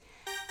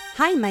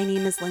Hi, my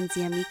name is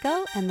Lindsay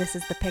Amico, and this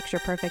is the Picture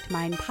Perfect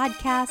Mind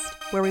podcast,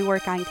 where we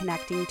work on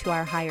connecting to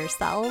our higher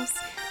selves,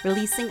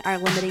 releasing our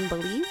limiting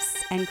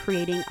beliefs, and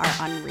creating our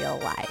unreal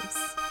lives.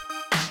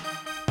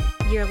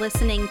 You're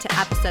listening to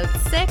episode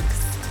 6.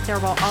 There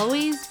will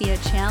always be a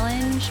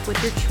challenge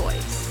with your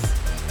choice.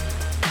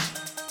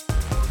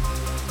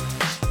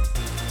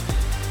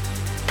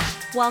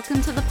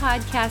 Welcome to the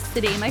podcast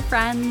today, my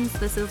friends.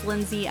 This is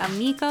Lindsay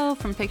Amico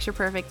from Picture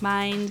Perfect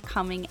Mind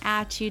coming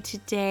at you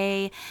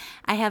today.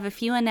 I have a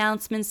few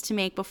announcements to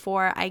make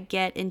before I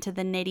get into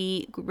the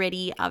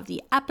nitty-gritty of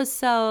the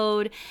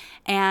episode,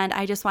 and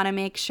I just want to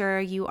make sure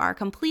you are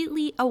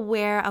completely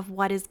aware of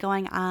what is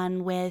going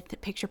on with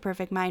Picture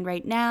Perfect Mind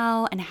right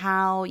now and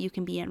how you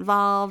can be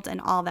involved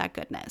and all that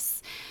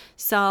goodness.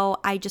 So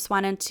I just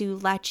wanted to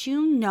let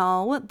you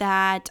know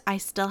that I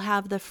still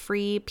have the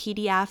free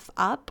PDF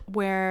up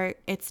where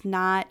it's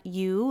not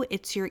you,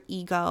 it's your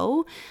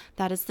ego.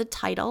 That is the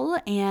title,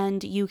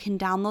 and you can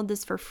download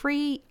this for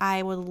free.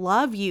 I would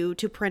love you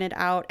to print it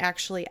out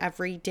actually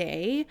every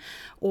day,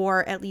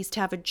 or at least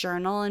have a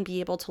journal and be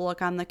able to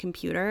look on the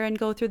computer and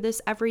go through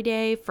this every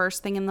day,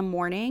 first thing in the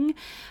morning.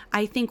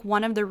 I think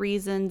one of the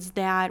reasons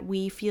that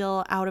we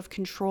feel out of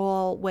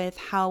control with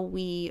how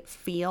we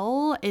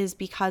feel is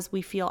because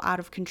we feel out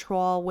of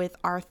control with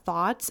our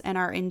thoughts and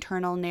our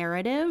internal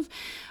narrative.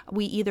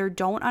 We either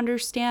don't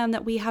understand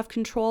that we have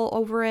control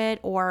over it,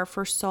 or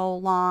for so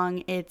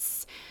long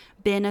it's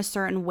been a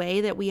certain way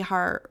that we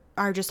are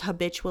just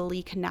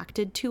habitually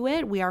connected to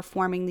it. We are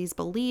forming these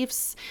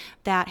beliefs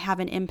that have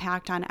an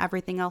impact on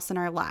everything else in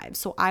our lives.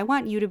 So I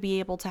want you to be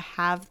able to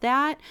have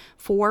that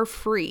for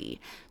free.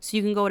 So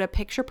you can go to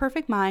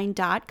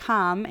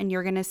pictureperfectmind.com and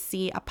you're going to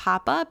see a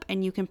pop-up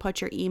and you can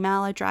put your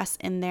email address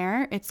in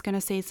there. It's going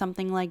to say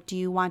something like, do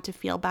you want to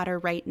feel better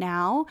right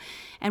now?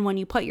 And when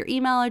you put your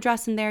email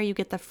address in there, you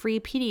get the free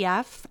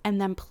PDF,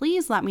 and then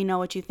please let me know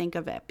what you think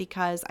of it,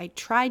 because I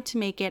tried to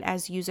make it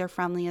as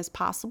user-friendly as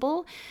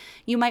possible.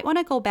 You might want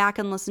to go back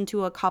and listen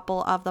to a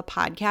couple of the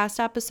podcast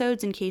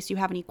episodes in case you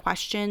have any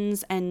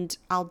questions, and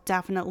I'll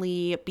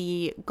definitely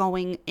be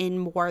going in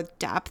more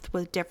depth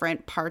with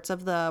different parts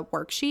of the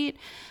worksheet.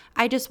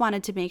 I just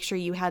wanted to make sure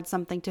you had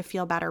something to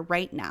feel better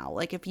right now.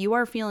 Like if you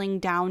are feeling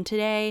down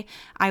today,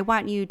 I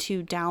want you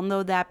to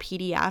download that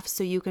PDF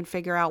so you can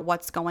figure out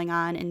what's going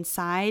on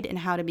inside and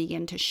how to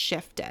begin to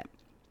shift it.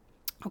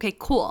 Okay,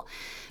 cool.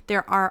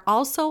 There are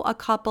also a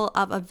couple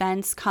of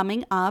events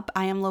coming up.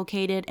 I am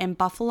located in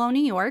Buffalo,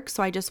 New York,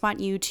 so I just want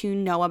you to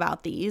know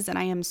about these, and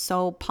I am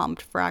so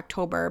pumped for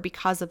October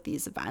because of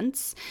these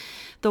events.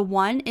 The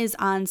one is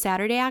on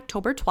Saturday,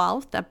 October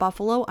 12th at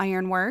Buffalo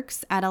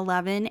Ironworks at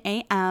 11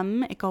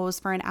 a.m. It goes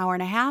for an hour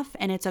and a half,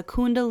 and it's a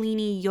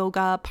Kundalini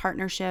yoga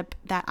partnership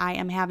that I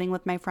am having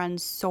with my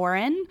friend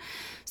Soren.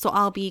 So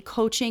I'll be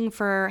coaching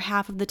for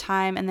half of the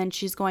time, and then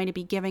she's going to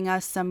be giving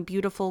us some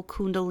beautiful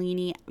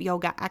Kundalini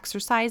yoga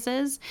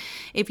exercises.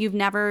 If you've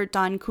never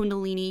done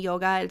Kundalini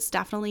yoga, it's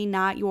definitely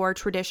not your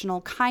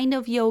traditional kind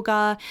of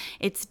yoga.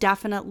 It's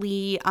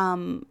definitely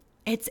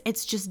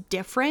it's just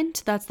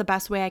different. That's the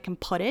best way I can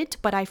put it.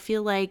 But I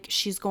feel like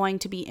she's going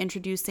to be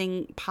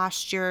introducing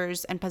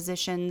postures and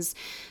positions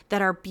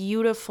that are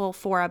beautiful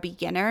for a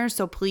beginner.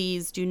 So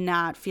please do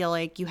not feel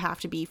like you have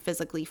to be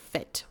physically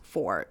fit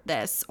for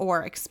this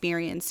or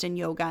experienced in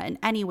yoga in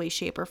any way,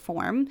 shape, or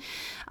form.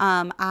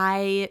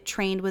 I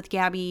trained with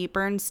Gabby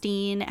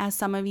Bernstein, as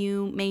some of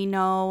you may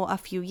know, a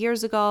few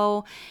years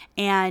ago,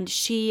 and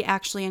she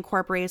actually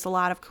incorporates a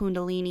lot of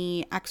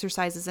Kundalini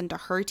exercises into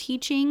her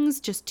teachings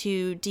just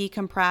to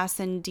decompress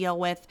and deal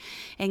with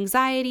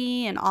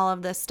anxiety and all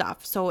of this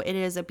stuff. So it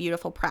is a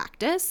beautiful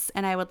practice,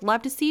 and I would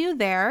love to see you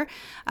there.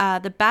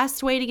 The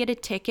best way to get a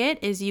ticket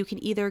is you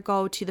can either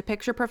go to the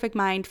Picture Perfect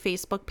Mind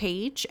Facebook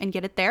page and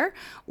get it there,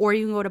 or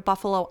you can go to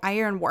Buffalo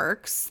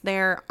Ironworks,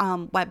 their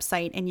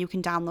website, and you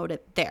can download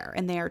it there.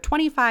 And they are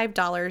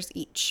 $25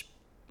 each.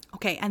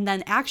 Okay, and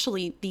then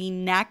actually the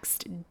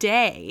next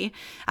day,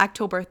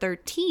 October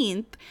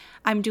 13th,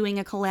 I'm doing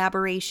a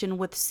collaboration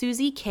with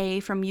Susie K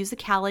from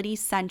Musicality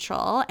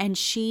Central, and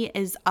she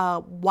is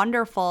a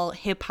wonderful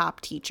hip hop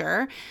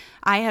teacher.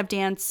 I have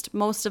danced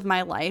most of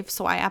my life,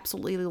 so I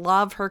absolutely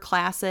love her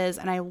classes,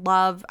 and I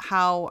love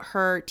how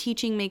her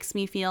teaching makes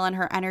me feel and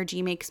her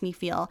energy makes me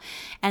feel.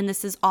 And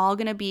this is all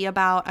going to be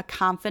about a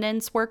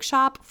confidence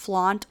workshop.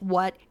 Flaunt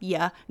what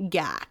you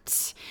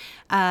got.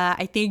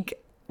 I think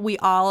we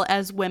all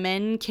as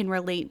women can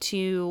relate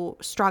to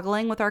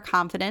struggling with our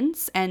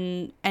confidence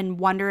and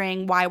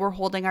wondering why we're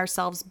holding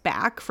ourselves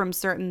back from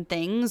certain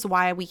things,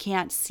 why we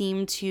can't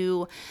seem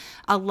to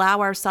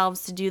allow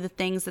ourselves to do the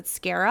things that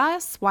scare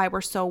us, why we're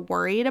so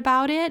worried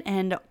about it.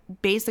 And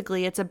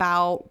basically it's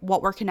about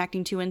what we're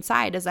connecting to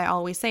inside. As I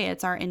always say,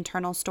 it's our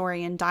internal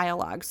story and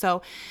dialogue.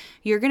 So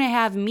You're going to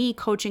have me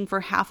coaching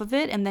for half of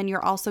it, and then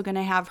you're also going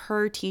to have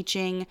her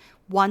teaching,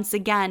 once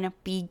again,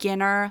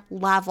 beginner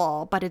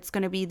level, but it's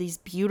going to be these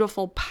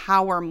beautiful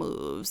power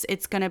moves.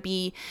 It's going to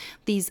be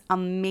these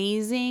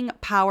amazing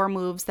power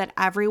moves that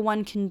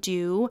everyone can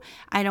do.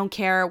 I don't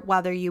care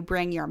whether you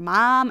bring your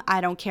mom.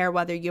 I don't care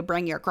whether you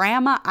bring your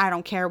grandma. I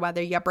don't care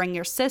whether you bring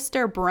your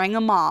sister. Bring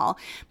them all,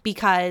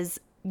 because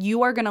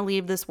you are going to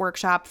leave this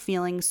workshop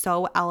feeling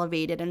so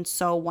elevated and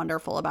so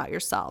wonderful about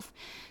yourself.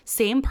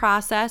 Same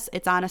process.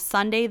 It's on a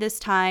Sunday this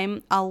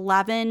time,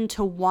 11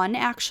 to 1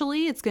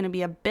 actually. It's going to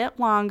be a bit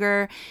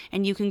longer,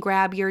 and you can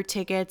grab your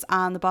tickets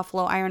on the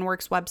Buffalo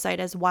Ironworks website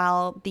as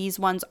well. These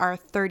ones are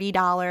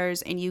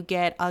 $30, and you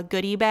get a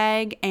goodie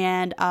bag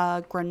and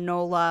a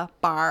granola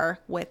bar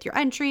with your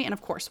entry, and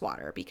of course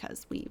water,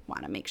 because we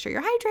want to make sure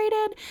you're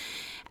hydrated.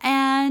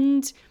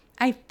 And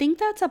I think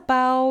that's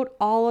about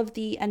all of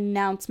the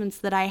announcements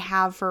that I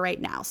have for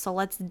right now. So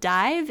let's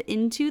dive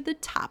into the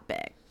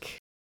topic.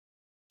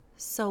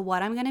 So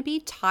what I'm going to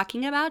be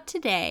talking about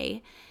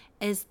today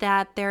is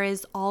that there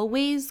is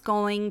always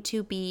going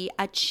to be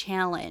a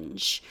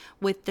challenge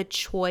with the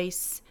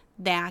choice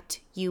that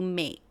you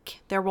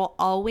make. There will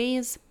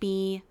always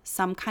be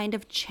some kind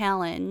of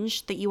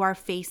challenge that you are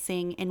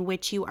facing in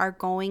which you are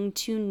going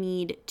to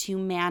need to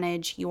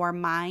manage your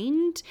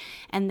mind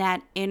and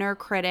that inner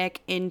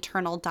critic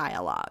internal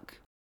dialogue.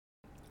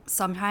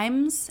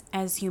 Sometimes,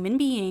 as human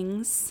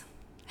beings,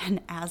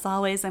 and as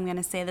always, I'm going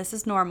to say this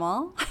is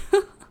normal,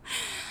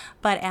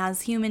 but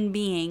as human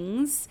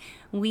beings,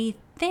 we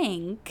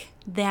think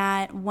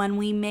that when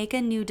we make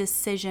a new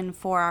decision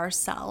for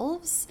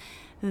ourselves,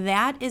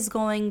 that is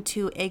going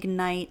to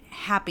ignite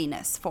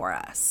happiness for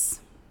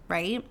us,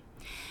 right?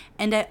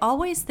 And I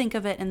always think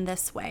of it in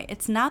this way.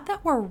 It's not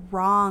that we're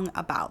wrong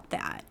about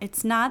that.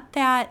 It's not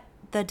that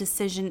the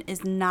decision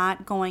is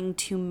not going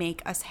to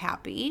make us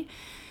happy,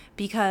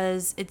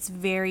 because it's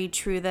very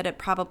true that it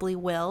probably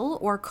will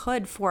or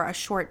could for a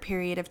short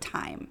period of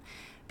time,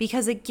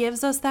 because it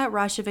gives us that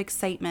rush of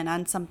excitement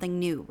on something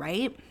new,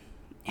 right?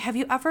 Have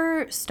you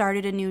ever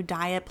started a new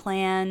diet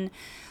plan,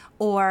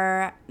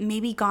 or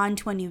maybe gone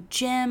to a new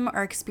gym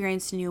or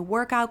experienced a new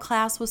workout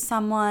class with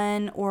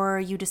someone, or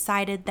you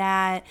decided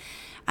that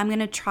I'm going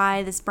to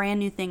try this brand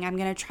new thing. I'm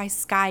going to try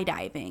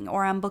skydiving,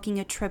 or I'm booking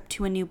a trip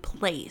to a new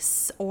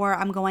place, or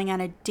I'm going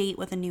on a date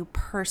with a new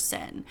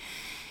person.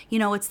 You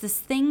know, it's this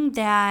thing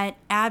that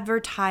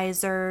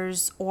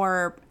advertisers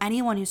or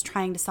anyone who's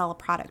trying to sell a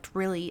product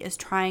really is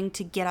trying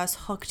to get us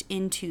hooked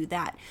into,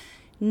 that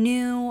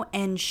new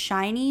and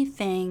shiny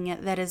thing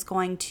that is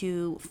going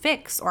to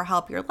fix or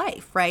help your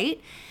life, right?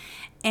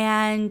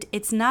 And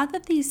it's not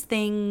that these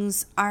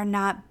things are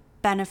not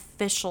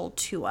beneficial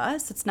to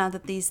us. It's not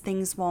that these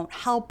things won't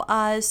help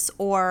us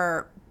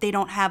or they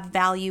don't have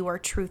value or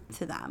truth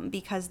to them,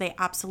 because they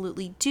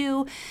absolutely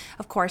do,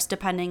 of course,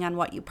 depending on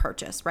what you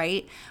purchase,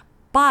 right?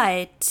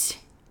 But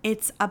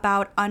it's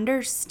about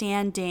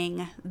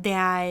understanding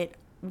that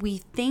we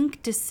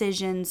think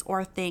decisions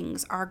or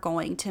things are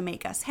going to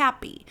make us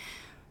happy.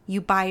 You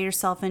buy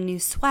yourself a new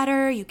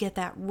sweater, you get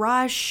that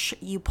rush,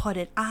 you put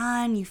it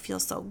on, you feel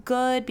so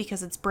good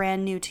because it's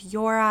brand new to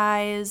your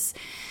eyes.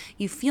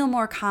 You feel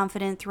more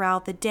confident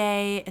throughout the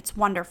day. It's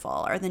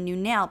wonderful. Or the new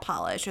nail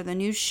polish, or the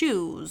new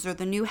shoes, or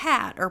the new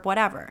hat, or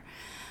whatever.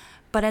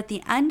 But at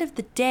the end of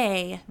the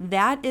day,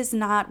 that is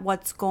not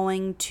what's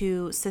going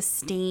to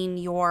sustain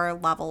your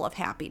level of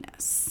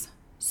happiness.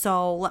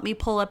 So let me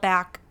pull it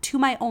back to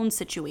my own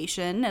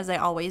situation, as I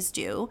always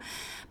do,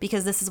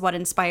 because this is what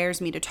inspires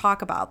me to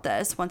talk about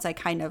this once I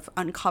kind of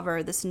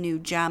uncover this new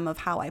gem of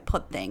how I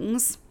put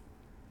things.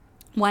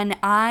 When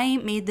I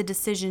made the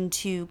decision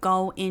to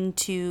go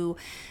into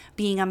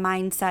being a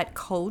mindset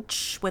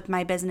coach with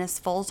my business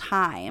full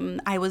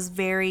time, I was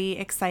very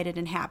excited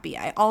and happy.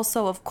 I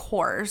also, of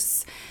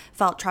course,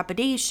 felt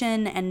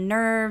trepidation and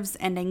nerves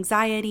and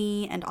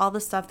anxiety and all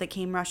the stuff that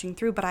came rushing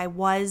through, but I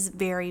was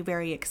very,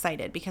 very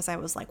excited because I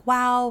was like,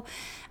 wow,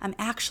 I'm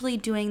actually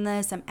doing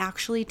this. I'm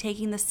actually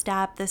taking the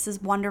step. This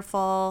is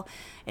wonderful.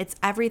 It's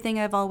everything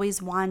I've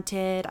always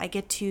wanted. I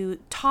get to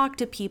talk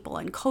to people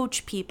and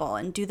coach people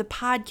and do the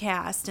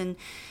podcast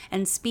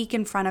and speak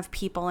in front of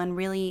people and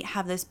really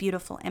have this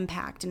beautiful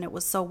impact. And it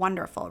was so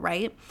wonderful,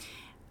 right?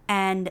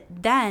 And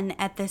then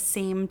at the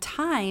same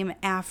time,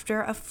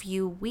 after a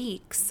few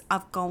weeks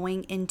of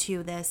going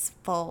into this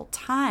full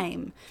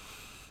time,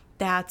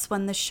 that's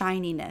when the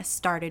shininess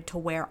started to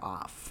wear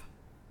off,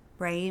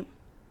 right?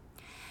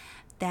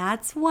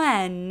 That's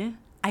when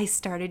I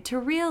started to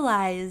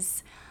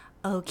realize,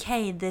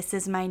 okay, this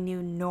is my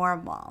new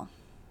normal.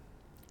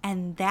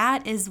 And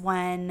that is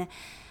when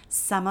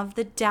some of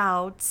the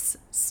doubts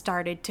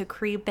started to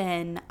creep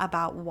in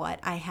about what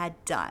I had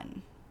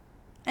done.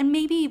 And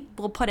maybe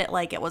we'll put it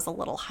like it was a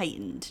little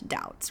heightened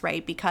doubts,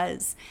 right?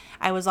 Because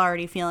I was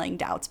already feeling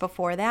doubts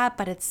before that,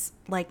 but it's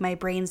like my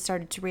brain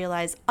started to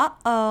realize,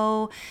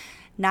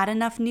 Not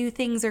enough new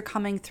things are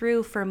coming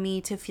through for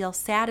me to feel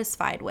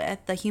satisfied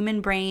with. The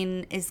human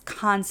brain is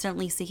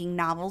constantly seeking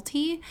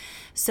novelty.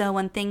 So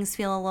when things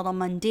feel a little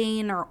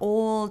mundane or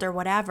old or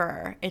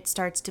whatever, it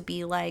starts to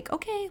be like,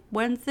 okay,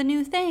 when's the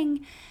new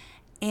thing?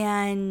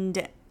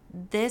 And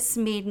this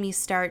made me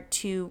start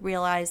to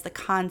realize the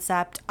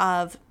concept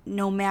of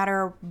no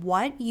matter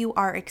what you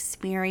are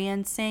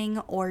experiencing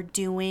or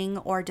doing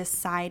or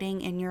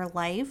deciding in your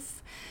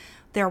life,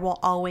 there will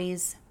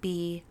always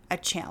be a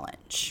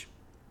challenge.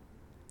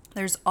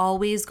 There's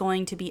always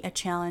going to be a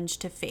challenge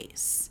to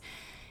face.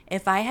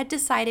 If I had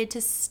decided to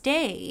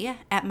stay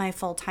at my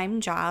full-time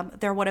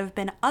job, there would have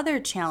been other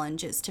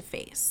challenges to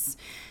face.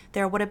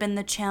 There would have been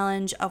the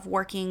challenge of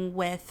working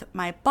with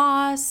my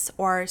boss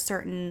or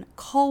certain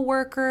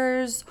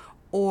coworkers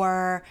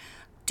or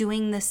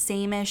doing the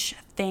same-ish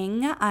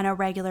thing on a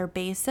regular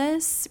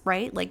basis,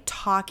 right? Like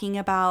talking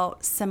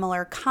about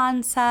similar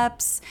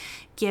concepts,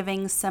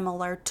 giving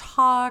similar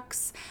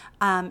talks,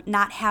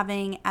 not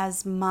having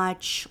as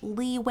much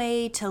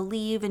leeway to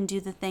leave and do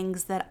the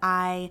things that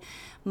I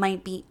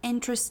might be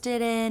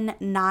interested in,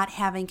 not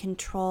having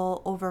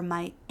control over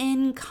my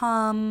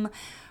income,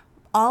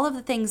 all of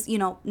the things,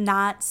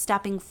 not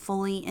stepping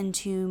fully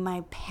into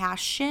my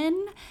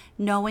passion,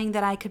 knowing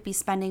that I could be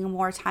spending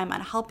more time on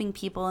helping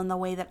people in the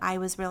way that I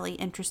was really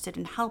interested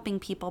in helping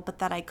people, but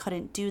that I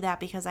couldn't do that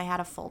because I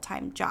had a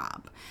full-time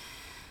job.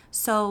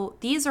 So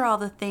these are all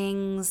the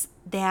things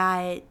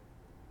that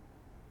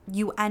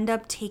you end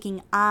up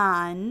taking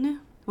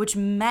on, which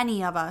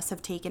many of us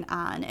have taken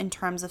on in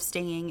terms of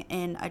staying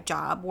in a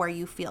job where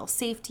you feel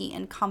safety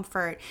and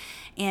comfort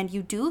and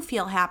you do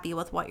feel happy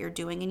with what you're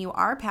doing and you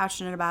are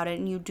passionate about it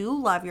and you do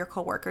love your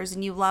coworkers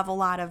and you love a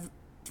lot of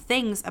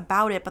things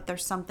about it, but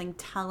there's something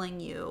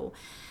telling you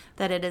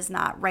that it is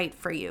not right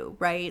for you,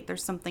 right?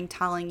 There's something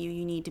telling you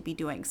you need to be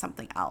doing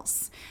something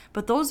else.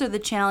 But those are the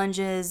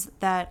challenges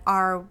that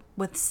are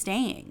with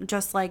staying.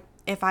 Just like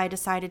if I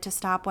decided to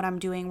stop what I'm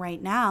doing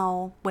right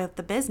now with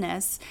the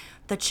business,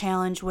 the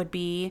challenge would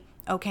be,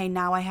 okay,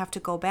 now I have to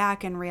go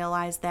back and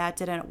realize that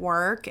didn't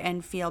work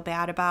and feel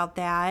bad about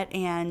that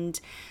and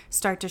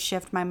start to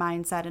shift my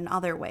mindset in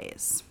other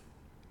ways.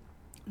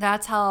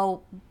 That's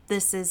how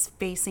this is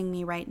facing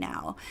me right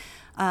now.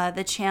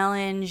 The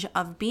challenge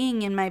of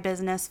being in my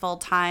business full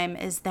time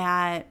is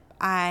that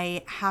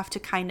I have to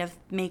kind of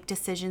make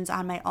decisions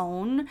on my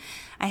own.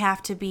 I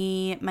have to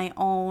be my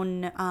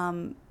own,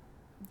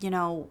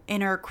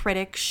 inner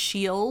critic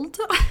shield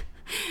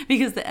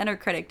because the inner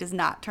critic does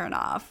not turn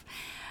off.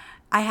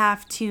 I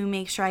have to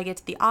make sure I get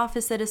to the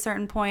office at a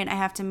certain point. I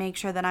have to make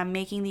sure that I'm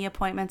making the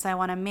appointments I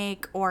want to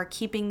make or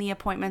keeping the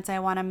appointments I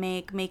want to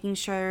make, making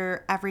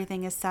sure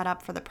everything is set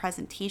up for the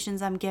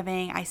presentations I'm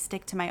giving. I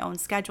stick to my own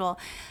schedule.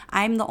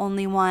 I'm the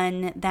only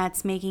one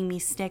that's making me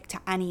stick to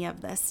any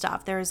of this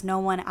stuff. There is no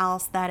one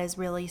else that is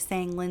really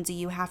saying, Lindsay,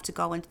 you have to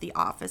go into the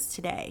office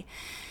today.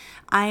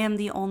 I am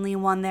the only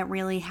one that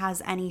really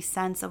has any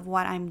sense of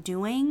what I'm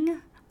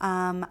doing.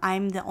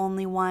 I'm the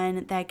only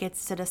one that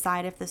gets to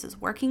decide if this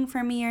is working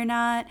for me or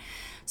not.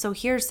 So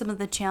here's some of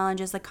the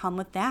challenges that come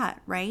with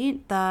that,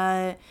 right?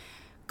 The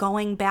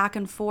going back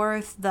and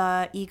forth,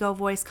 the ego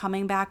voice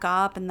coming back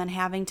up and then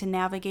having to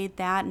navigate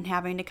that and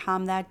having to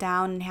calm that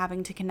down and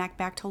having to connect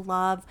back to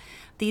love.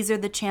 These are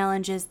the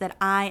challenges that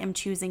I am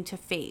choosing to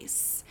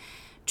face.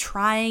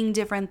 Trying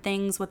different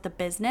things with the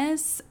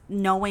business,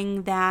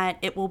 knowing that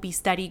it will be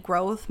steady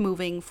growth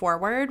moving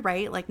forward,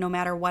 right? Like no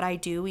matter what I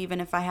do, even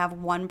if I have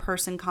one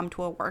person come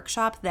to a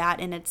workshop,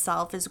 that in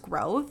itself is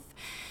growth.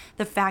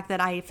 The fact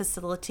that I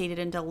facilitated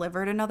and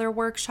delivered another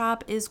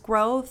workshop is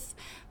growth.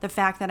 The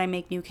fact that I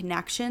make new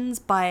connections,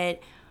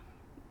 but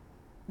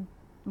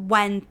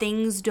when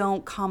things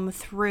don't come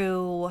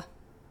through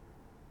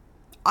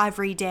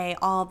every day,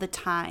 all the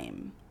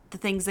time, the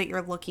things that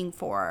you're looking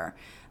for,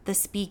 the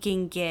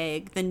speaking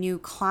gig, the new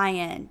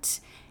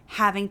client,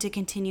 having to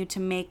continue to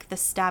make the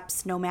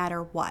steps no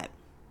matter what,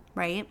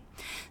 right?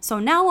 So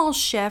now I'll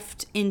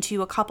shift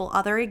into a couple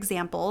other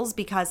examples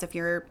because if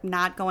you're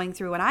not going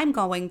through what I'm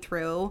going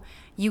through,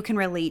 you can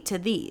relate to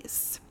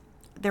these.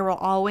 There will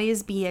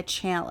always be a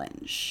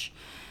challenge.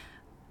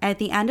 At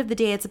the end of the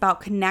day, it's about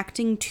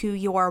connecting to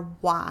your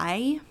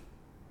why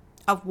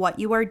of what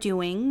you are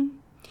doing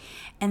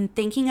and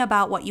thinking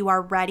about what you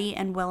are ready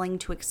and willing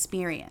to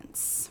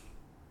experience.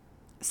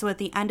 So at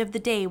the end of the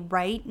day,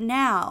 right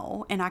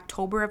now, in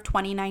October of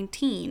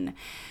 2019,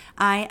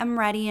 I am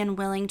ready and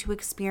willing to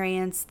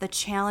experience the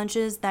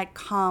challenges that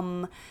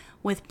come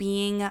with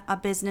being a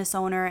business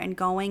owner and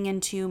going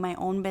into my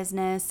own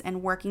business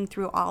and working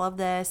through all of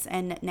this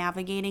and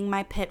navigating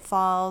my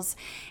pitfalls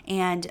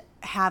and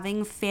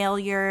having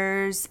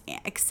failures,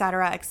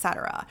 etc.,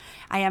 etc.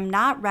 I am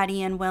not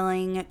ready and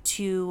willing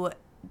to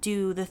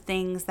do the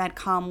things that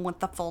come with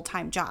the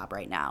full-time job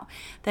right now.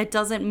 That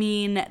doesn't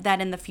mean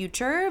that in the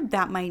future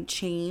that might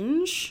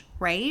change,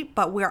 right?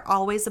 But we're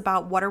always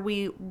about what are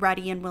we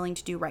ready and willing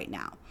to do right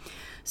now.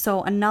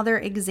 So another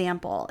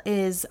example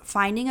is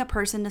finding a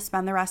person to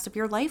spend the rest of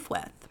your life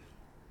with.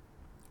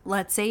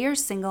 Let's say you're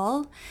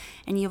single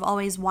and you've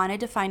always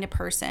wanted to find a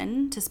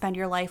person to spend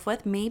your life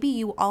with. Maybe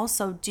you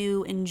also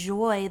do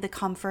enjoy the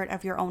comfort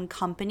of your own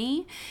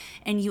company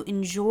and you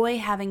enjoy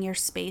having your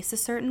space a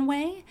certain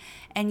way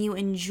and you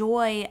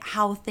enjoy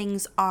how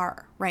things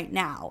are right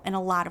now in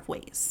a lot of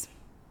ways.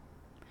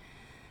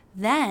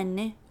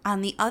 Then,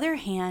 on the other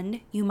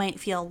hand, you might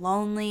feel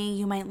lonely.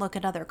 You might look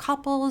at other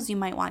couples. You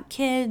might want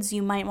kids.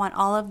 You might want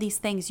all of these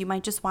things. You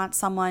might just want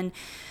someone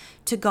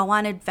to go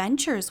on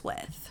adventures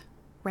with.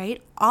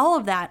 Right? All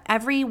of that,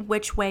 every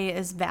which way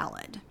is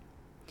valid.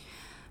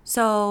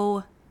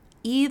 So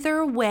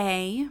either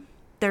way,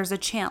 there's a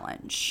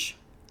challenge.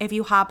 If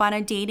you hop on a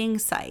dating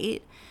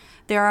site,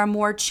 there are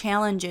more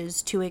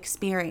challenges to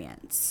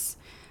experience.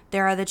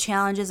 There are the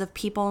challenges of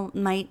people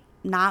might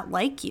not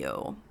like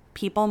you.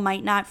 People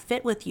might not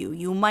fit with you.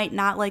 You might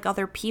not like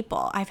other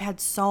people. I've had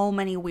so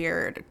many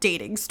weird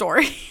dating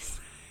stories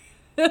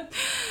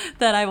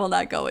that I will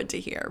not go into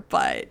here,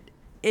 but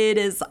it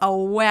is a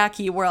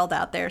wacky world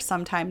out there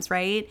sometimes,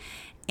 right?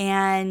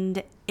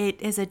 And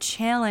it is a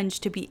challenge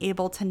to be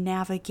able to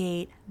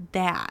navigate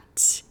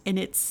that in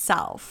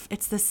itself.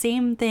 It's the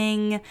same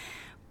thing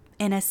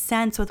in a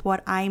sense with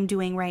what I'm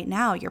doing right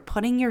now. You're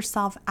putting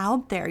yourself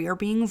out there, you're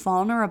being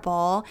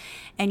vulnerable,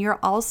 and you're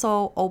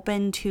also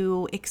open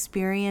to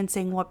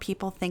experiencing what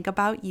people think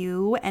about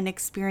you and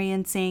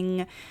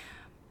experiencing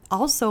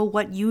also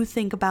what you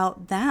think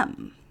about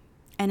them.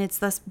 And it's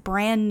this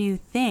brand new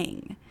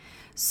thing.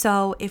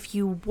 So if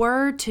you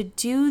were to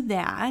do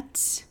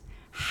that,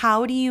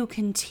 how do you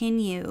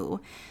continue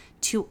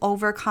to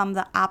overcome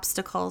the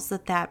obstacles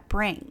that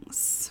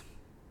brings?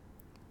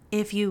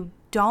 If you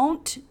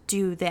don't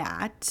do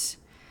that,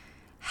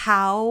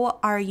 how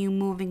are you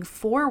moving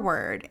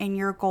forward in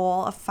your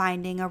goal of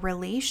finding a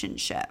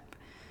relationship?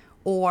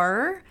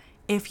 Or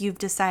if you've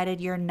decided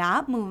you're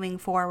not moving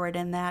forward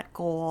in that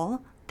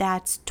goal,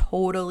 that's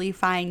totally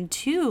fine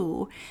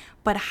too.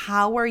 But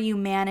how are you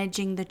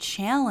managing the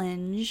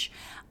challenge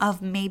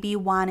of maybe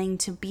wanting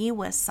to be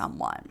with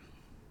someone?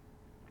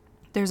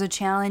 There's a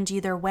challenge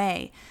either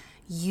way.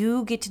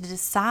 You get to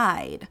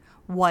decide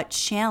what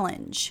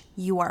challenge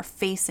you are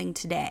facing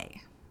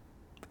today.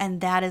 And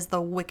that is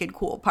the wicked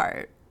cool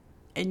part.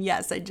 And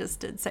yes, I just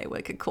did say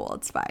wicked cool.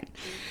 It's fine.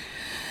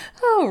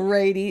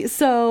 Alrighty.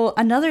 So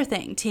another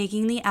thing,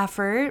 taking the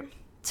effort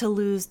to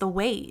lose the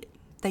weight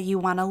that you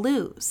want to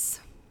lose.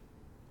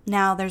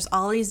 Now, there's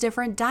all these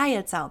different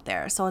diets out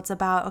there. So it's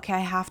about, okay, I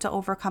have to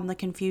overcome the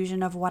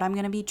confusion of what I'm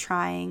going to be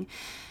trying.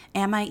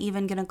 Am I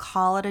even going to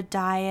call it a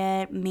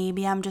diet?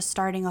 Maybe I'm just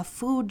starting a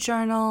food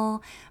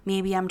journal.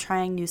 Maybe I'm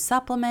trying new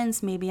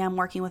supplements. Maybe I'm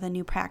working with a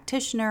new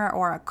practitioner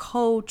or a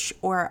coach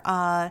or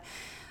a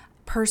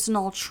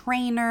personal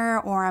trainer,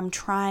 or I'm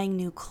trying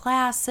new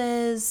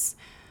classes.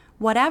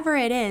 Whatever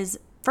it is,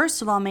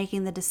 first of all,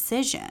 making the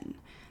decision.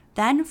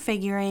 Then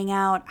figuring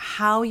out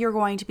how you're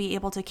going to be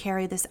able to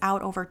carry this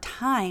out over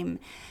time.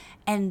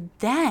 And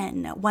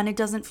then when it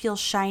doesn't feel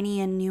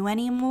shiny and new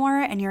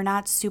anymore and you're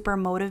not super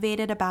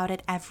motivated about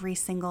it every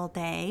single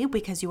day,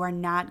 because you are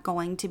not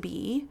going to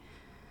be,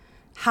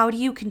 how do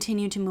you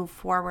continue to move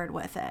forward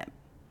with it?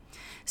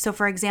 So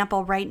for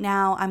example, right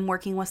now I'm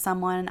working with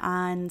someone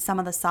on some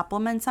of the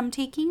supplements I'm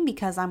taking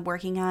because I'm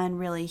working on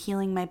really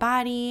healing my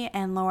body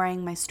and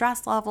lowering my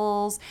stress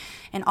levels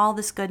and all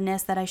this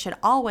goodness that I should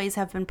always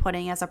have been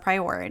putting as a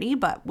priority,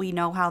 but we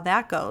know how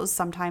that goes.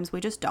 Sometimes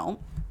we just don't.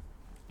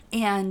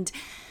 And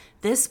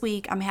this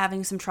week I'm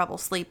having some trouble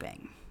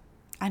sleeping.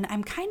 And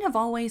I'm kind of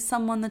always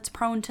someone that's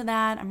prone to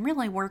that. I'm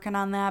really working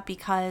on that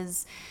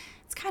because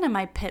it's kind of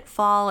my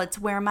pitfall. It's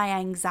where my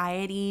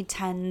anxiety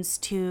tends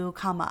to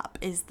come up,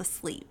 is the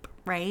sleep,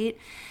 right?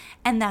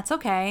 And that's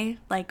okay.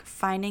 Like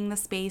finding the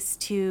space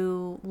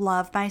to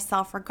love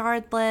myself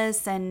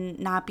regardless and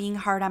not being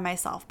hard on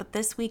myself. But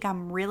this week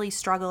I'm really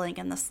struggling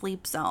in the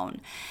sleep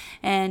zone.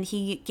 And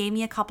he gave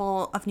me a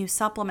couple of new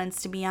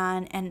supplements to be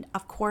on. And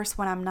of course,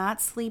 when I'm not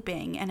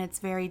sleeping and it's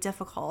very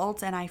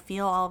difficult and I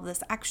feel all of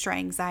this extra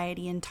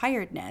anxiety and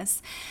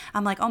tiredness,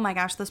 I'm like, oh my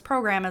gosh, this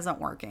program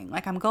isn't working.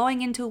 Like I'm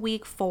going into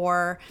week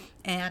 4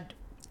 and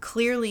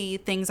clearly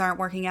things aren't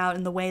working out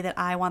in the way that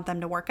I want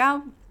them to work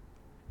out.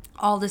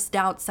 All this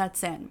doubt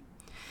sets in.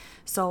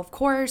 So of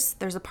course,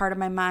 there's a part of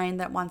my mind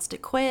that wants to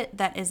quit,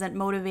 that isn't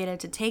motivated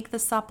to take the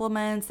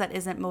supplements, that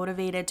isn't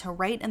motivated to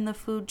write in the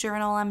food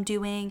journal I'm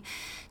doing,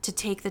 to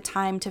take the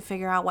time to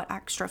figure out what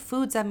extra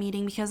foods I'm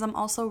eating, because I'm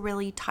also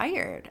really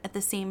tired at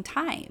the same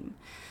time.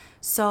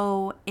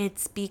 So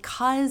it's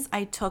because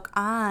I took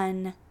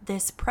on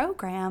this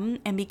program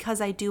and because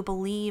I do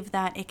believe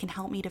that it can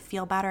help me to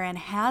feel better and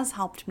has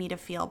helped me to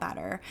feel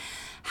better.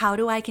 How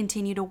do I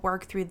continue to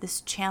work through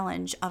this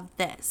challenge of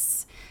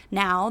this?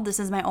 Now, this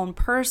is my own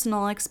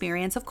personal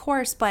experience, of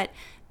course, but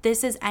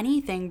this is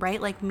anything,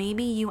 right? Like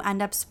maybe you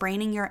end up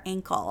spraining your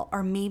ankle,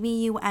 or maybe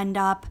you end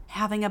up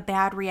having a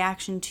bad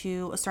reaction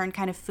to a certain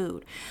kind of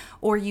food,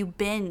 or you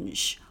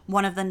binge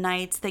one of the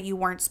nights that you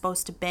weren't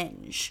supposed to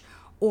binge.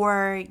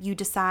 or you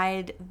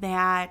decide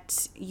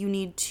that you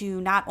need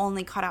to not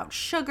only cut out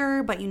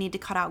sugar, but you need to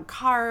cut out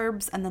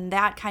carbs, and then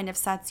that kind of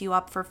sets you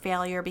up for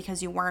failure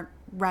because you weren't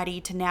ready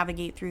to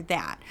navigate through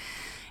that,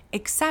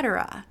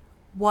 etc.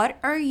 What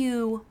are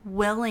you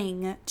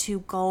willing to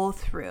go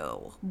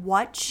through?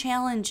 What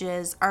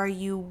challenges are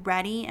you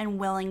ready and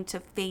willing to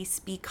face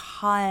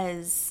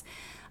because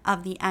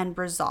of the end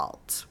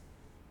result?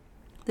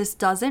 This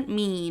doesn't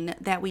mean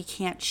that we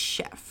can't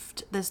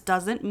shift. This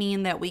doesn't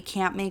mean that we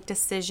can't make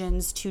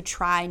decisions to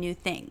try new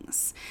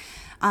things.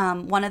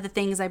 One of the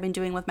things I've been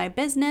doing with my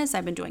business,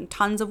 I've been doing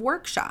tons of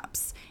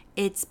workshops.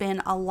 It's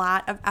been a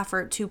lot of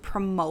effort to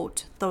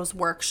promote those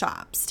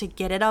workshops, to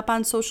get it up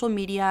on social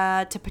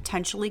media, to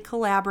potentially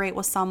collaborate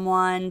with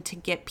someone, to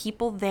get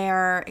people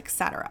there,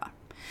 etc.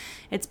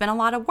 It's been a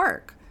lot of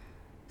work.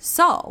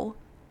 So,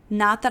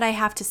 not that I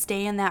have to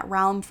stay in that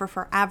realm for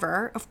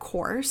forever, of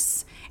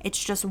course.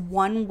 It's just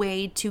one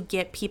way to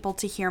get people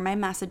to hear my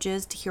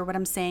messages, to hear what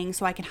I'm saying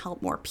so I can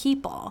help more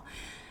people.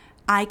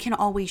 I can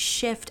always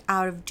shift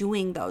out of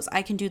doing those.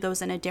 I can do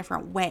those in a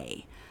different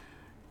way.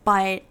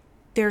 But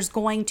there's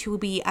going to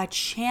be a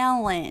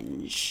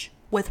challenge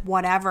with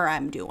whatever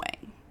I'm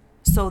doing.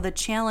 So the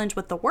challenge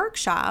with the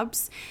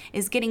workshops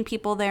is getting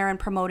people there and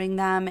promoting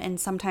them, and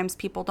sometimes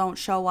people don't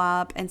show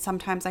up, and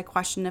sometimes I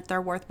question if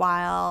they're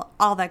worthwhile,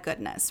 all that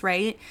goodness,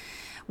 right?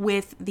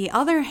 With the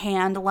other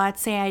hand,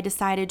 let's say I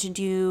decided to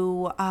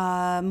do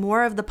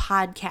more of the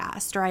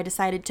podcast, or I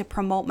decided to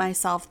promote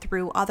myself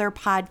through other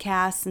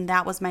podcasts, and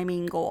that was my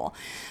main goal.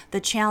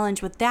 The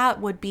challenge with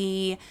that would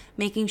be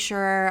making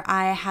sure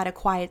I had a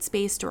quiet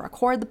space to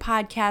record the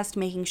podcast,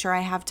 making sure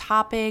I have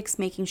topics,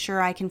 making sure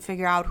I can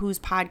figure out whose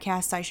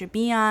podcast I should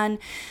be on,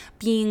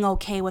 being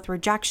okay with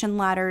rejection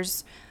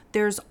letters.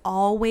 There's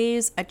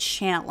always a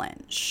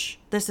challenge.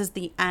 This is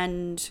the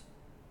end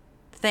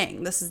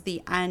thing. This is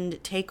the end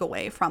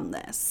takeaway from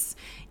this.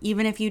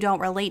 Even if you don't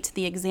relate to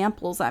the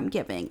examples I'm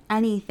giving,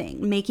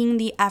 anything, making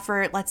the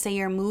effort, let's say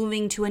you're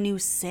moving to a new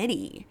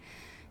city,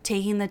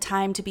 taking the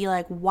time to be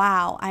like,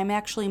 wow, I'm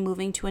actually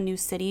moving to a new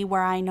city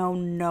where I know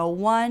no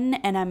one,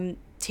 and I'm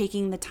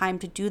taking the time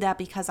to do that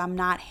because I'm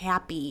not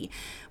happy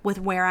with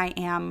where I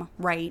am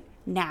right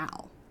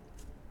now.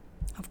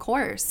 Of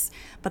course,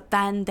 but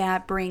then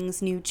that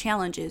brings new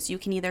challenges. You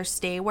can either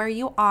stay where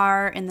you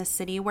are in the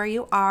city where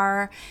you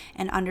are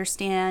and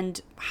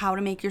understand how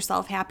to make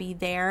yourself happy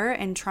there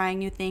and trying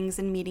new things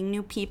and meeting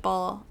new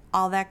people,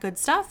 all that good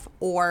stuff,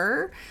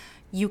 or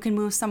you can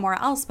move somewhere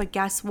else, but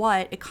guess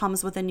what? It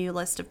comes with a new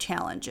list of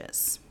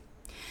challenges.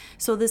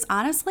 So this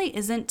honestly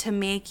isn't to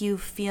make you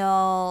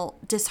feel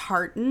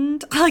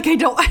disheartened. Like, I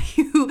don't want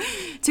you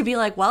to be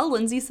like, well,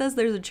 Lindsay says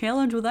there's a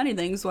challenge with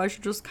anything, so I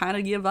should just kind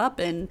of give up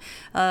and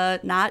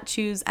not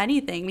choose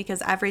anything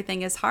because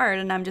everything is hard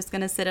and I'm just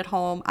going to sit at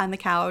home on the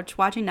couch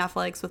watching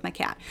Netflix with my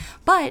cat.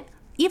 But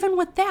even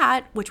with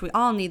that, which we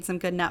all need some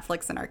good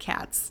Netflix and our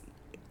cats,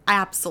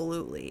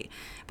 absolutely.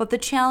 But the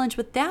challenge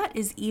with that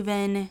is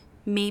even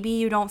maybe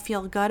you don't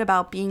feel good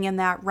about being in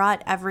that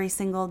rut every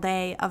single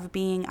day of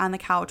being on the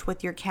couch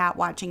with your cat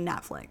watching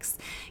Netflix.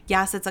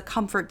 Yes, it's a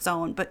comfort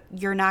zone, but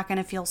you're not going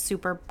to feel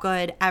super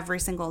good every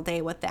single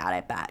day with that,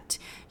 I bet.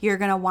 You're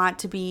going to want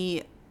to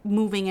be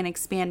moving and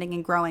expanding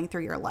and growing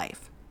through your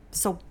life.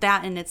 So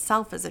that in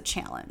itself is a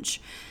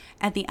challenge.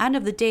 At the end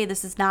of the day,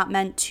 this is not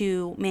meant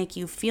to make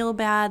you feel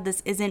bad.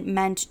 This isn't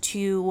meant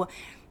to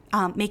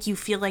make you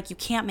feel like you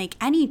can't make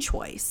any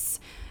choice.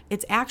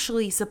 It's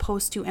actually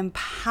supposed to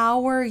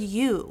empower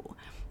you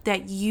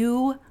that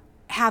you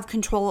have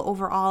control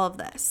over all of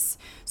this.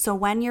 So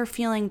when you're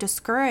feeling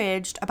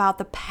discouraged about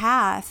the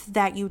path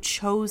that you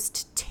chose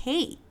to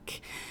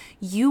take,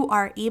 you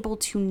are able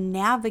to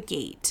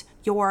navigate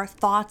your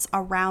thoughts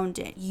around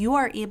it. You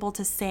are able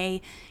to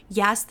say,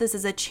 yes, this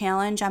is a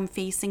challenge I'm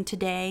facing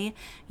today.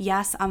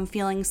 Yes, I'm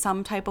feeling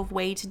some type of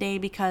way today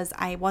because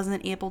I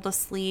wasn't able to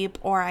sleep,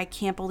 or I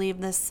can't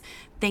believe this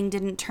thing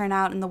didn't turn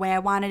out in the way I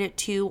wanted it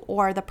to,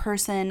 or the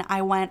person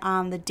I went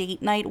on the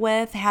date night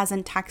with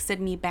hasn't texted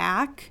me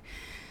back.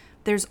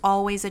 There's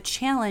always a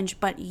challenge,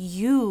 but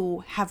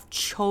you have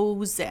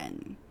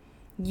chosen.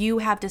 You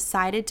have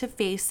decided to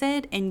face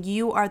it, and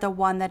you are the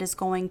one that is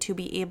going to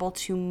be able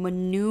to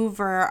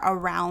maneuver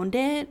around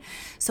it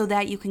so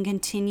that you can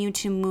continue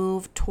to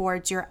move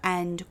towards your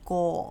end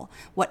goal,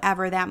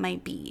 whatever that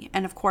might be.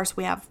 And of course,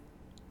 we have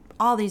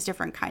all these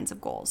different kinds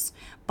of goals,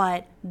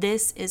 but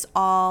this is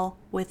all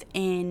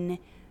within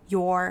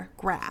your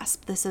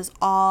grasp. This is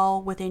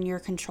all within your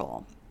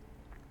control.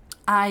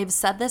 I've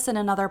said this in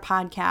another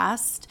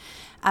podcast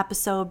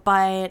episode,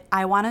 but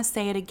I want to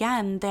say it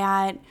again,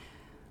 that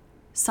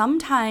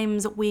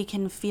sometimes we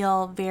can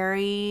feel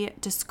very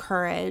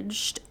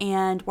discouraged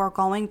and we're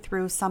going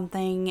through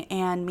something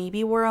and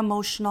maybe we're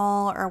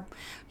emotional, or,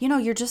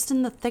 you're just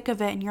in the thick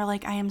of it and you're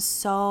like, I am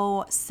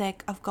so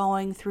sick of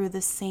going through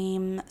the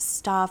same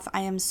stuff.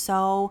 I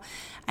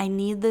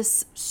need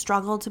this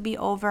struggle to be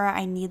over.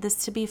 I need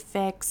this to be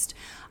fixed.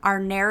 Our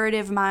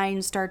narrative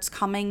mind starts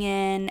coming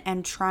in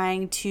and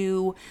trying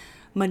to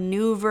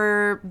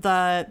maneuver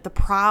the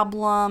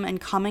problem and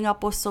coming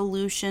up with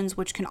solutions,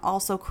 which can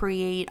also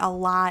create a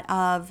lot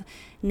of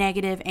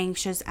negative,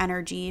 anxious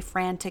energy,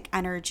 frantic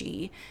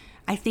energy.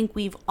 I think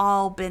we've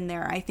all been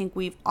there. I think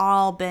we've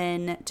all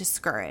been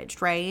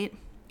discouraged, right?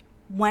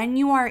 When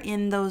you are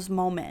in those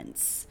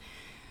moments,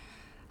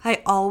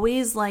 I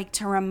always like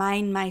to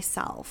remind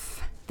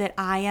myself that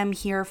I am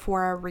here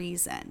for a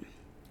reason.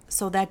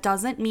 So that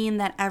doesn't mean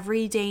that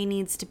every day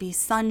needs to be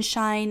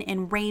sunshine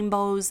and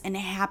rainbows and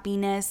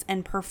happiness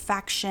and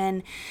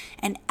perfection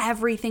and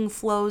everything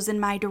flows in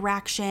my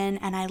direction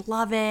and I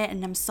love it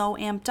and I'm so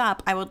amped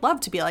up. I would love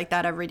to be like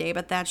that every day,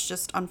 but that's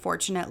just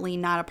unfortunately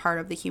not a part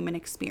of the human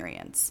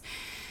experience.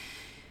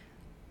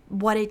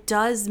 What it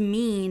does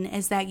mean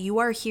is that you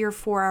are here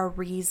for a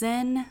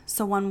reason.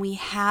 So when we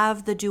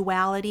have the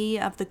duality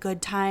of the good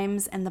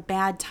times and the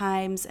bad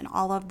times and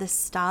all of this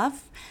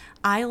stuff,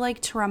 I like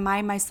to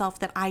remind myself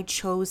that I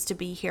chose to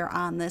be here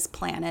on this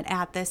planet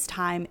at this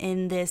time,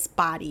 in this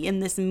body, in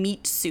this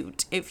meat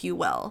suit, if you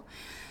will.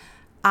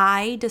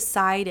 I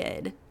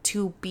decided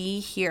to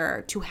be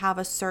here to have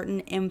a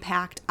certain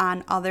impact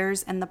on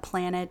others and the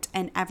planet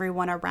and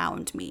everyone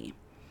around me.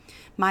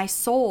 My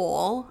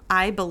soul,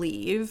 I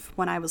believe,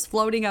 when I was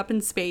floating up in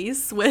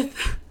space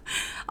with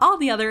all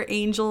the other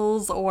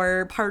angels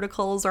or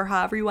particles or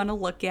however you want to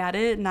look at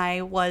it, and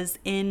I was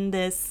in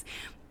this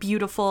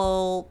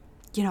beautiful,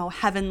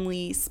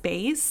 heavenly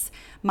space,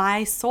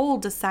 my soul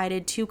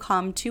decided to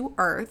come to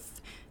Earth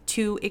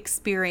to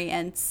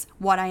experience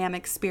what I am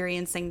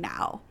experiencing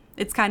now.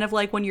 It's kind of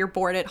like when you're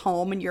bored at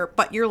home and you're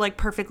like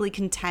perfectly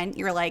content.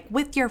 You're like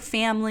with your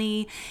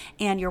family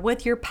and you're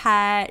with your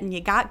pet and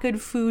you got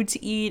good food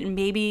to eat and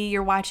maybe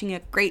you're watching a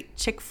great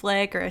chick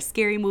flick or a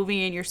scary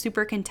movie and you're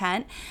super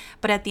content.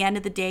 But at the end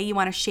of the day, you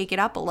want to shake it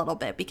up a little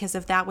bit because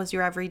if that was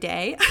your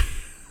everyday,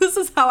 this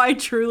is how I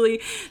truly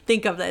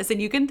think of this.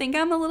 And you can think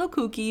I'm a little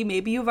kooky.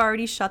 Maybe you've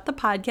already shut the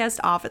podcast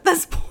off at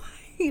this point.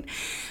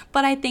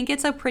 But I think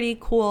it's a pretty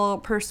cool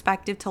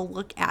perspective to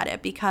look at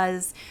it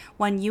because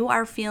when you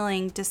are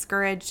feeling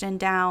discouraged and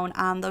down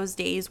on those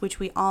days, which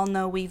we all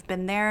know we've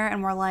been there,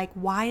 and we're like,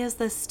 why is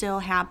this still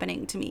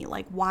happening to me?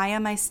 Like, why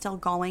am I still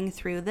going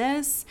through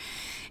this?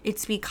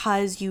 It's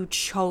because you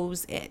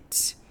chose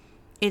it.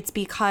 It's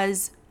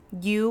because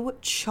you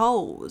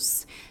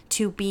chose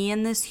to be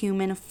in this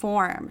human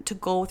form, to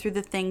go through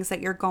the things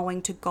that you're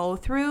going to go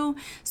through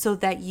so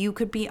that you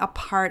could be a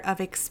part of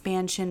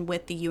expansion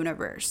with the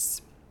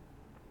universe.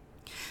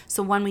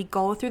 So when we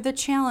go through the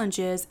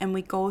challenges and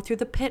we go through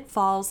the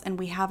pitfalls and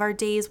we have our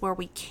days where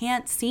we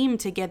can't seem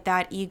to get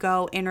that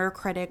ego inner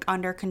critic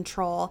under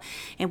control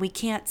and we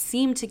can't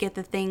seem to get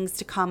the things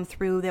to come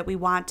through that we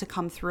want to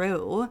come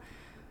through,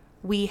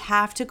 we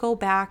have to go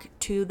back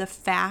to the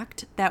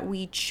fact that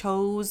we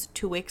chose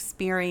to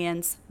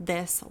experience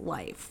this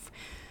life.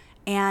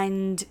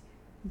 And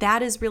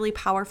that is really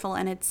powerful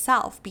in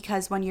itself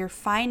because when you're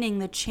finding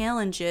the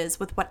challenges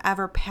with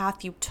whatever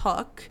path you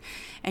took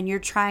and you're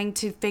trying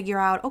to figure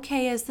out,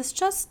 okay, is this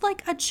just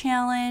like a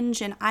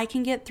challenge and I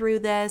can get through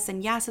this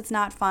and yes, it's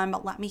not fun,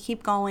 but let me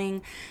keep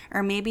going.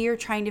 Or maybe you're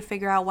trying to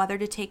figure out whether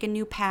to take a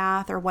new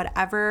path or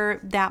whatever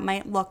that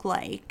might look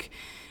like.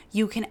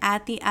 You can,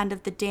 at the end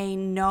of the day,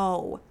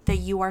 know that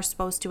you are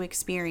supposed to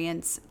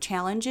experience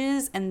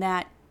challenges and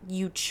that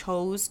you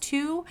chose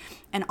to,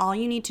 and all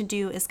you need to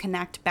do is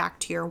connect back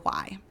to your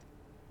why.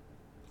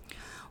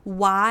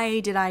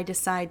 Why did I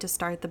decide to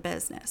start the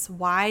business?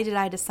 Why did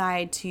I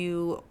decide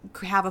to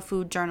have a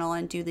food journal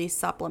and do these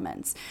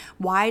supplements?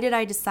 Why did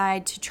I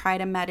decide to try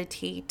to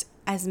meditate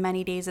as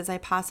many days as I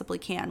possibly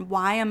can?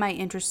 Why am I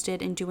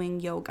interested in doing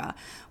yoga?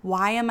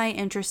 Why am I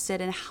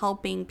interested in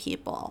helping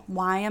people?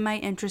 Why am I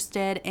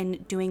interested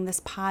in doing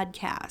this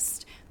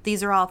podcast?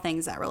 These are all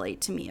things that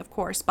relate to me, of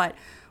course, but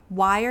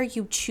why are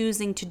you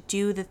choosing to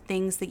do the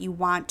things that you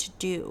want to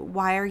do?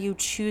 Why are you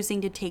choosing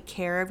to take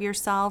care of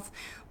yourself?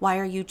 Why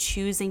are you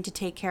choosing to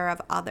take care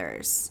of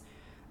others?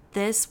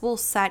 This will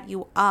set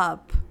you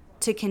up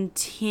to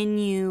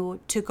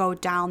continue to go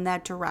down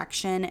that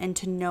direction and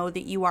to know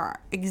that you are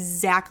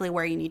exactly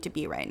where you need to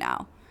be right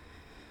now.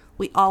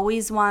 We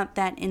always want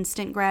that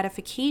instant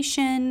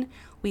gratification.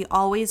 We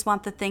always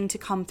want the thing to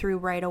come through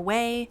right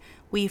away.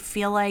 We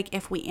feel like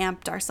if we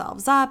amped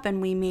ourselves up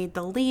and we made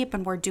the leap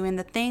and we're doing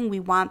the thing, we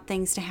want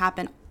things to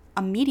happen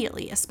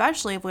immediately,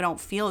 especially if we don't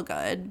feel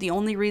good. The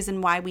only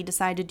reason why we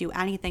decide to do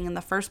anything in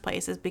the first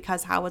place is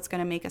because how it's going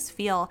to make us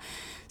feel.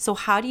 So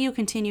how do you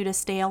continue to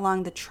stay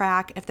along the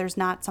track if there's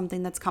not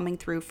something that's coming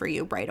through for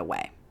you right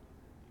away?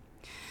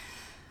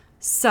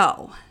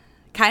 So,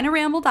 kind of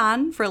rambled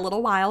on for a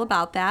little while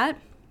about that.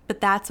 But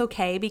that's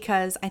okay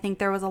because I think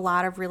there was a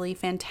lot of really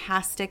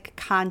fantastic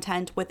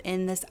content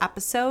within this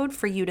episode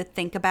for you to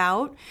think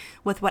about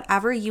with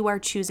whatever you are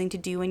choosing to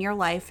do in your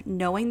life,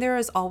 knowing there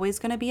is always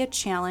going to be a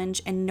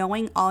challenge and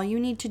knowing all you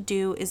need to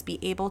do is be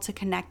able to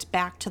connect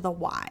back to the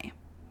why.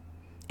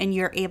 And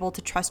you're able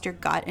to trust your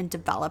gut and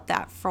develop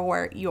that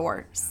for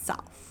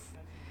yourself.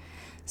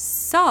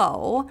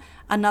 So,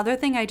 another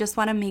thing I just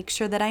want to make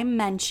sure that I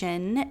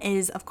mention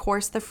is, of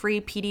course, the free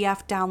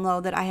PDF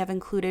download that I have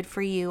included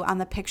for you on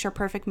the Picture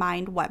Perfect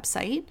Mind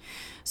website.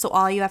 So,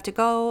 all you have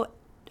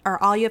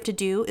to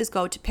do is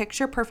go to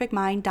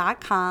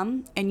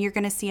pictureperfectmind.com, and you're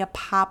going to see a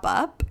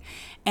pop-up,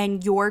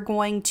 and you're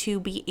going to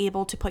be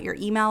able to put your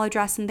email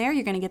address in there.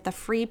 You're going to get the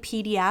free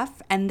PDF,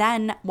 and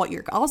then what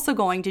you're also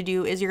going to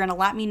do is you're going to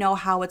let me know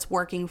how it's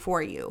working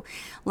for you.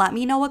 Let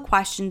me know what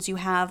questions you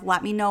have.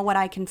 Let me know what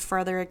I can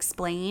further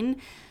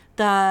explain.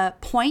 The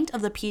point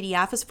of the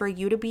PDF is for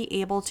you to be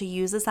able to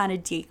use this on a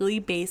daily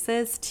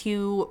basis,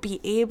 to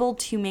be able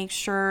to make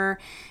sure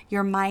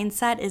your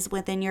mindset is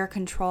within your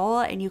control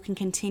and you can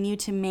continue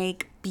to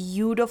make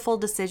beautiful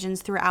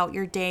decisions throughout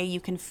your day.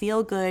 You can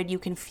feel good, you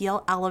can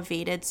feel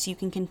elevated, so you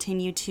can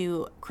continue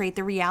to create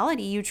the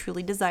reality you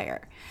truly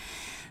desire.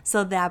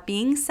 So that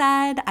being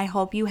said, I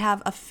hope you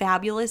have a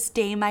fabulous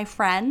day, my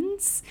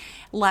friends.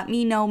 Let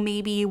me know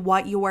maybe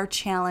what your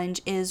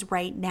challenge is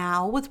right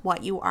now with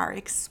what you are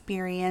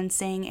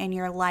experiencing in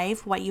your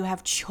life, what you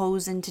have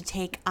chosen to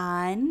take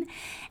on,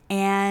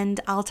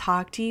 and I'll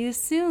talk to you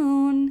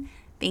soon.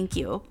 Thank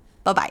you.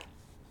 Bye-bye.